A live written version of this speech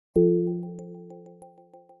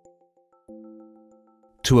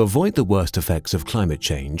To avoid the worst effects of climate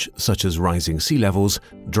change, such as rising sea levels,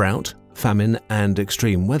 drought, famine, and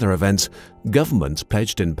extreme weather events, governments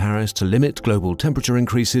pledged in Paris to limit global temperature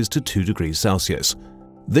increases to 2 degrees Celsius.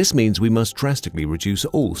 This means we must drastically reduce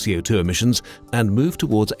all CO2 emissions and move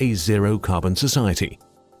towards a zero-carbon society.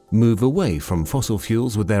 Move away from fossil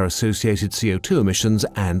fuels with their associated CO2 emissions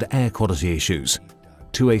and air quality issues,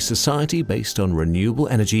 to a society based on renewable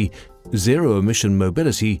energy, zero-emission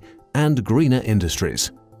mobility, and greener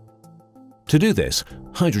industries. To do this,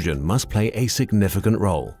 hydrogen must play a significant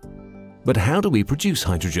role. But how do we produce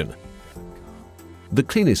hydrogen? The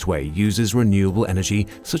cleanest way uses renewable energy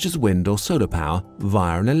such as wind or solar power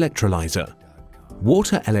via an electrolyzer.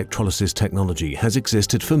 Water electrolysis technology has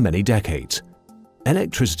existed for many decades.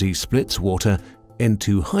 Electricity splits water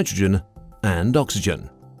into hydrogen and oxygen.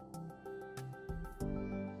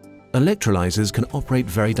 Electrolyzers can operate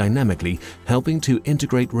very dynamically, helping to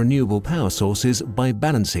integrate renewable power sources by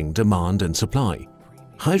balancing demand and supply.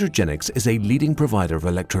 Hydrogenics is a leading provider of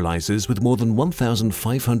electrolyzers with more than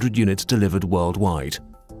 1,500 units delivered worldwide.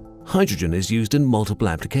 Hydrogen is used in multiple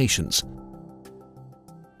applications.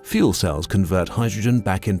 Fuel cells convert hydrogen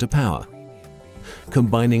back into power,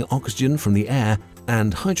 combining oxygen from the air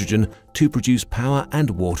and hydrogen to produce power and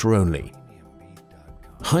water only.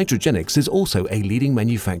 Hydrogenics is also a leading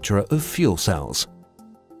manufacturer of fuel cells.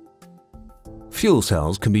 Fuel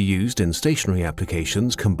cells can be used in stationary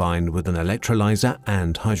applications combined with an electrolyzer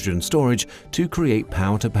and hydrogen storage to create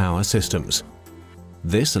power-to-power systems.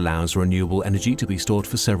 This allows renewable energy to be stored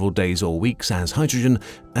for several days or weeks as hydrogen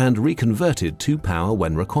and reconverted to power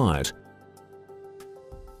when required.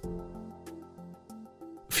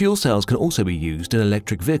 Fuel cells can also be used in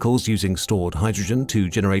electric vehicles using stored hydrogen to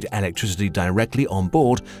generate electricity directly on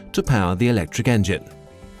board to power the electric engine.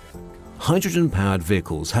 Hydrogen-powered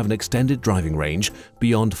vehicles have an extended driving range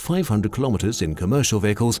beyond 500 kilometers in commercial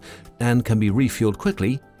vehicles and can be refueled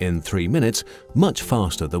quickly, in 3 minutes, much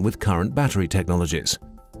faster than with current battery technologies.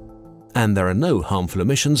 And there are no harmful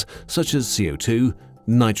emissions such as CO2,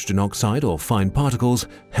 nitrogen oxide or fine particles,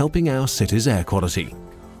 helping our cities' air quality.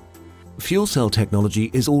 Fuel cell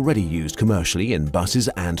technology is already used commercially in buses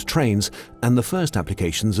and trains, and the first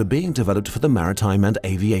applications are being developed for the maritime and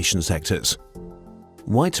aviation sectors.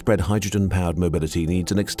 Widespread hydrogen-powered mobility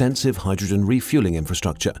needs an extensive hydrogen refueling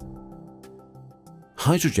infrastructure.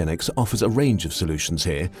 Hydrogenics offers a range of solutions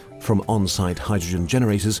here, from on-site hydrogen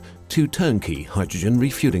generators to turnkey hydrogen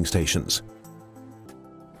refueling stations.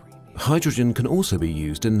 Hydrogen can also be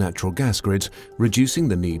used in natural gas grids, reducing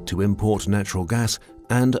the need to import natural gas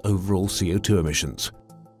and overall CO2 emissions.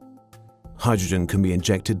 Hydrogen can be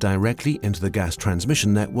injected directly into the gas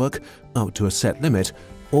transmission network up to a set limit,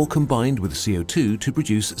 or combined with CO2 to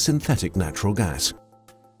produce synthetic natural gas.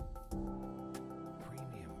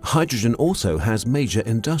 Hydrogen also has major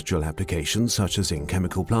industrial applications such as in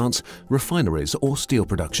chemical plants, refineries or steel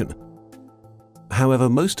production. However,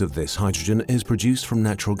 most of this hydrogen is produced from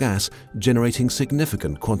natural gas, generating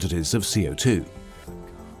significant quantities of CO2.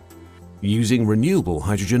 Using renewable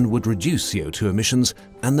hydrogen would reduce CO2 emissions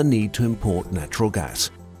and the need to import natural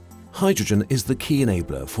gas. Hydrogen is the key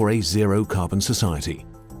enabler for a zero-carbon society,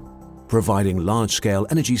 providing large-scale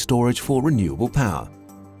energy storage for renewable power,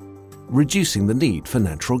 reducing the need for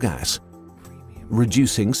natural gas,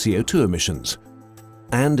 reducing CO2 emissions,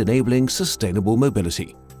 and enabling sustainable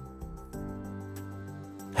mobility,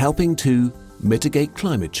 helping to mitigate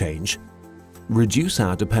climate change, reduce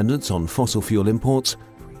our dependence on fossil fuel imports,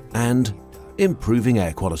 and improving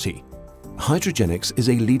air quality. Hydrogenics is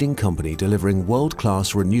a leading company delivering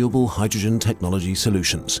world-class renewable hydrogen technology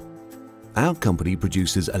solutions. Our company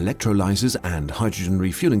produces electrolyzers and hydrogen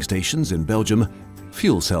refueling stations in Belgium,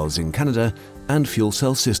 fuel cells in Canada, and fuel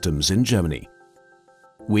cell systems in Germany.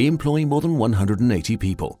 We employ more than 180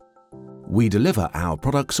 people. We deliver our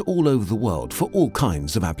products all over the world for all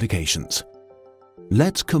kinds of applications.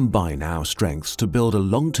 Let's combine our strengths to build a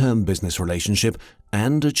long-term business relationship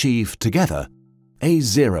and achieve together a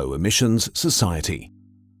zero-emissions society.